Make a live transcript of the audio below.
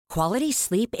Quality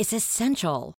sleep is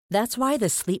essential. That's why the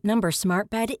Sleep Number Smart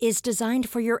Bed is designed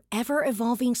for your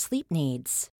ever-evolving sleep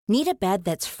needs. Need a bed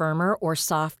that's firmer or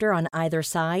softer on either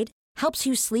side? Helps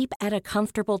you sleep at a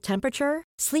comfortable temperature?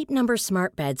 Sleep Number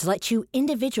Smart Beds let you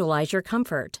individualize your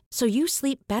comfort, so you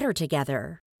sleep better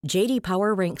together. J.D.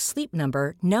 Power ranks Sleep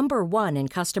Number number 1 in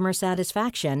customer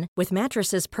satisfaction with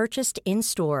mattresses purchased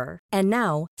in-store. And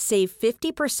now, save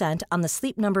 50% on the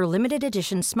Sleep Number Limited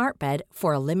Edition Smart Bed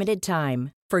for a limited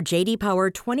time. For J.D. Power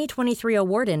 2023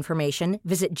 award information,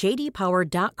 visit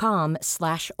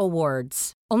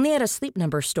jdpower.com/awards. Only at a Sleep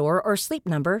Number store or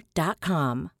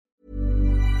sleepnumber.com.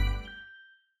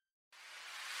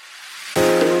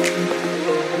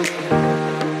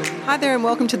 Hi there and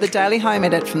welcome to the Daily Home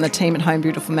Edit from the team at Home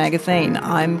Beautiful magazine.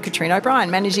 I'm Katrina O'Brien,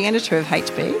 Managing Editor of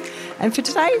HB, and for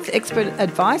today's Expert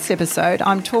Advice episode,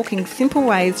 I'm talking simple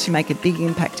ways to make a big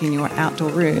impact in your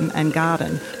outdoor room and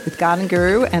garden with garden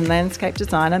guru and landscape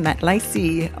designer Matt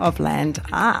Leacy of Land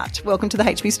Art. Welcome to the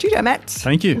HB studio, Matt.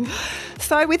 Thank you.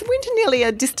 So with winter nearly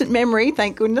a distant memory,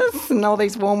 thank goodness, and all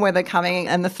these warm weather coming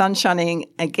and the sun shining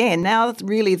again, now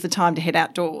really is the time to head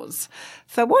outdoors.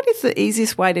 So what is the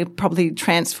easiest way to probably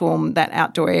transform that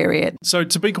outdoor area? So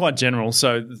to be quite general,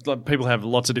 so people have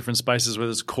lots of different spaces,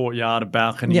 whether it's a courtyard, a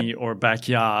balcony or a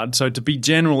backyard. So to be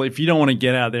general, if you don't want to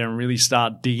get out there and really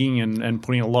start digging and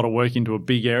putting a lot of work into a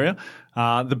big area,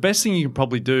 the best thing you can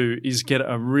probably do is get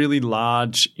a really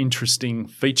large, interesting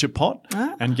feature pot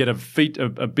and get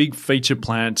a big feature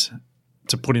plant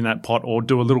to put in that pot, or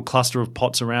do a little cluster of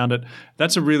pots around it.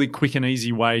 That's a really quick and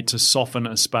easy way to soften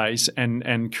a space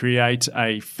and create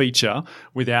a feature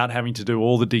without having to do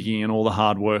all the digging and all the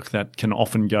hard work that can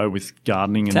often go with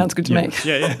gardening. Sounds good to me.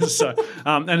 Yeah. So,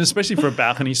 and especially for a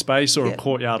balcony space or a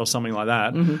courtyard or something like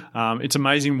that, it's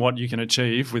amazing what you can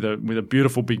achieve with a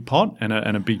beautiful big pot and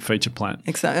a big feature plant.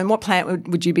 Excellent. And what plant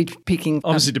would you be picking?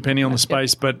 Obviously, depending on the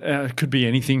space, but it could be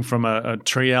anything from a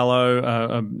tree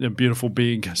aloe, a beautiful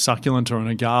big succulent or an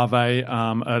agave,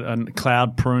 a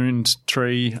cloud pruned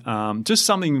tree, just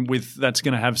something that's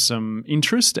going to have some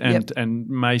interest and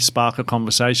may spark a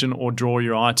conversation or draw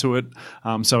your eye to it.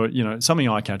 So, something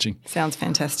eye-catching. Sounds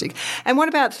fantastic. And what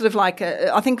about sort of like,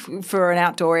 I think for an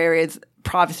outdoor area,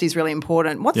 privacy is really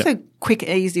important. What's a quick,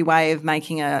 easy way of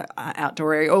making a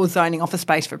outdoor area or zoning off a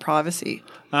space for privacy?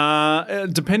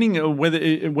 Depending on whether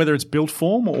it's built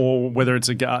form or whether it's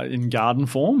in garden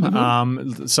form.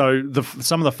 So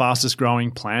some of the fastest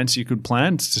growing plants you could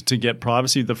plant to get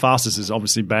privacy, the fastest is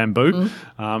obviously bamboo.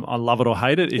 I love it or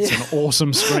hate it. It's an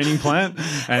awesome screening plant.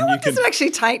 And How long does it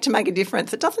actually take to make a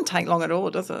difference? It doesn't take long at all,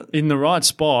 does it? In the right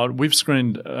spot, we've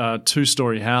screened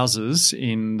 2-story houses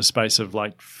in the space of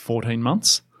like 14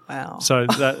 months. Wow. So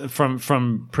that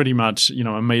from pretty much,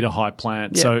 a metre high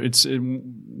plant. So it's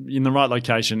in the right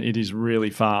location, it is really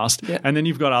fast. Yep. And then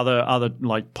you've got other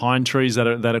like pine trees that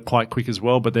are quite quick as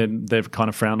well, but then they're kind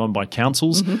of frowned on by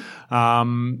councils.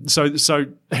 So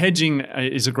hedging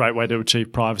is a great way to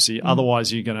achieve privacy.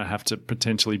 Otherwise, you're going to have to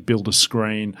potentially build a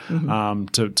screen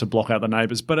to block out the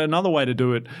neighbours. But another way to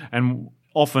do it, and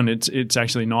often it's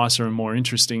actually nicer and more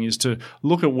interesting, is to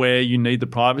look at where you need the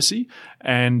privacy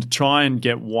and try and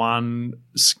get one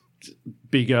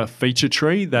bigger feature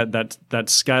tree that's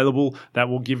scalable, that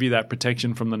will give you that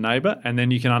protection from the neighbour, and then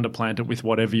you can underplant it with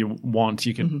whatever you want.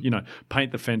 You can,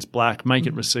 paint the fence black, make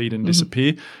it recede and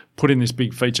disappear, put in this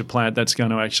big feature plant that's going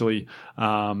to actually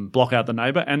block out the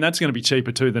neighbour, and that's going to be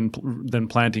cheaper too than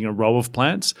planting a row of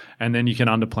plants, and then you can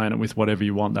underplant it with whatever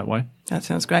you want that way. That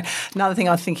sounds great. Another thing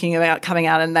I was thinking about coming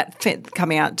out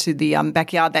to the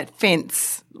backyard, that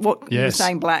fence. What you're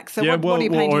saying black. So what are you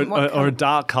painting? Or a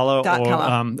dark colour.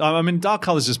 Colour. Dark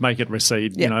colours just make it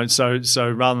recede.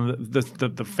 So rather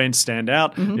than the fence stand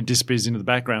out, it disappears into the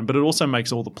background. But it also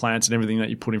makes all the plants and everything that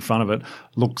you put in front of it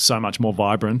look so much more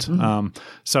vibrant.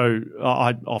 So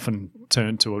I often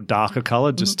turn to a darker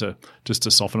colour just to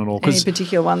soften it all. Any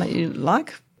particular one that you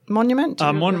like? Monument?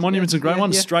 Monument's a great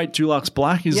one. Straight Dulux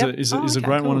Black is a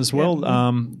great one as well.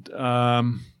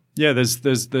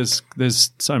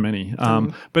 There's so many.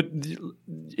 But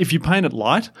if you paint it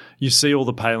light, you see all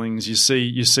the palings. You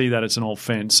see that it's an old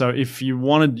fence. So if you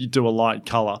wanted to do a light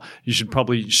colour, you should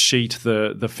probably sheet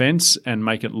the fence and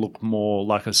make it look more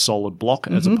like a solid block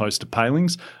as opposed to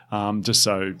palings, just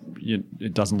so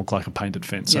it doesn't look like a painted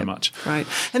fence so much. Right.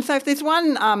 And so if there's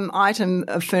one item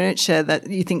of furniture that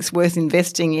you think's worth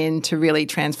investing in to really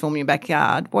transform your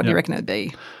backyard, what do you reckon it would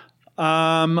be?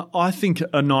 I think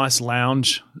a nice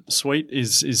lounge suite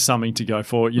is something to go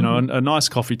for. You know, a nice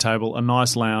coffee table, a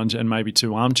nice lounge, and maybe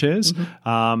 2 armchairs.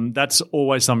 That's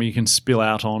always something you can spill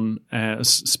out of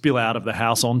the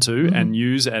house onto and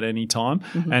use at any time.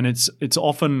 And it's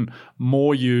often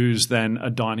more used than a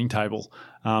dining table.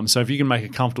 So if you can make a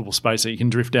comfortable space that you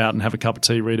can drift out and have a cup of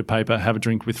tea, read a paper, have a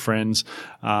drink with friends,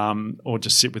 or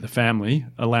just sit with the family,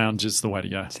 a lounge is the way to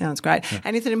go. Sounds great. Yeah.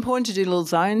 And is it important to do little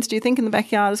zones, do you think, in the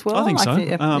backyard as well? I think so.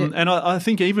 And I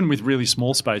think even with really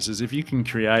small spaces, if you can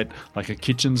create like a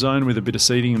kitchen zone with a bit of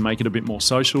seating and make it a bit more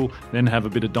social, then have a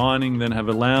bit of dining, then have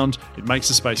a lounge, it makes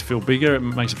the space feel bigger. It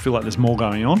makes it feel like there's more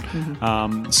going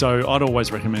on. So I'd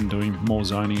always recommend doing more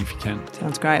zoning if you can.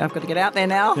 Sounds great. I've got to get out there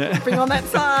now. Yeah. Bring on that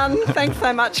sun. Thanks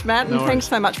so much, Matt, and thanks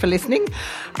so much for listening.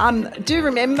 Do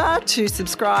remember to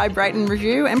subscribe, rate and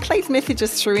review, and please message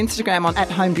us through Instagram on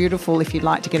 @HomeBeautiful if you'd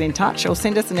like to get in touch, or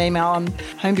send us an email on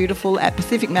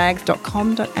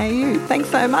homebeautiful@pacificmags.com.au. Thanks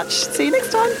so much. See you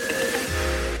next time.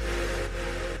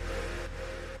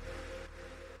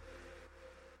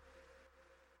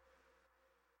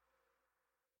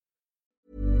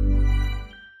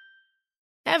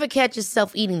 Ever catch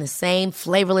yourself eating the same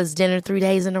flavorless dinner 3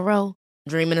 days in a row?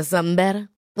 Dreaming of something better?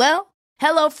 Well,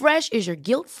 HelloFresh is your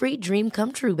guilt-free dream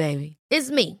come true, baby.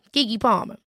 It's me, Keke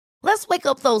Palmer. Let's wake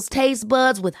up those taste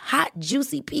buds with hot,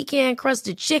 juicy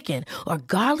pecan-crusted chicken or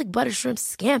garlic butter shrimp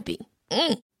scampi.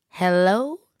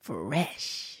 Hello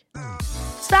Fresh.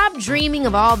 Stop dreaming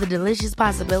of all the delicious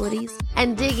possibilities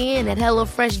and dig in at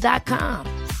HelloFresh.com.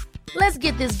 Let's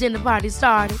get this dinner party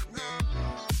started.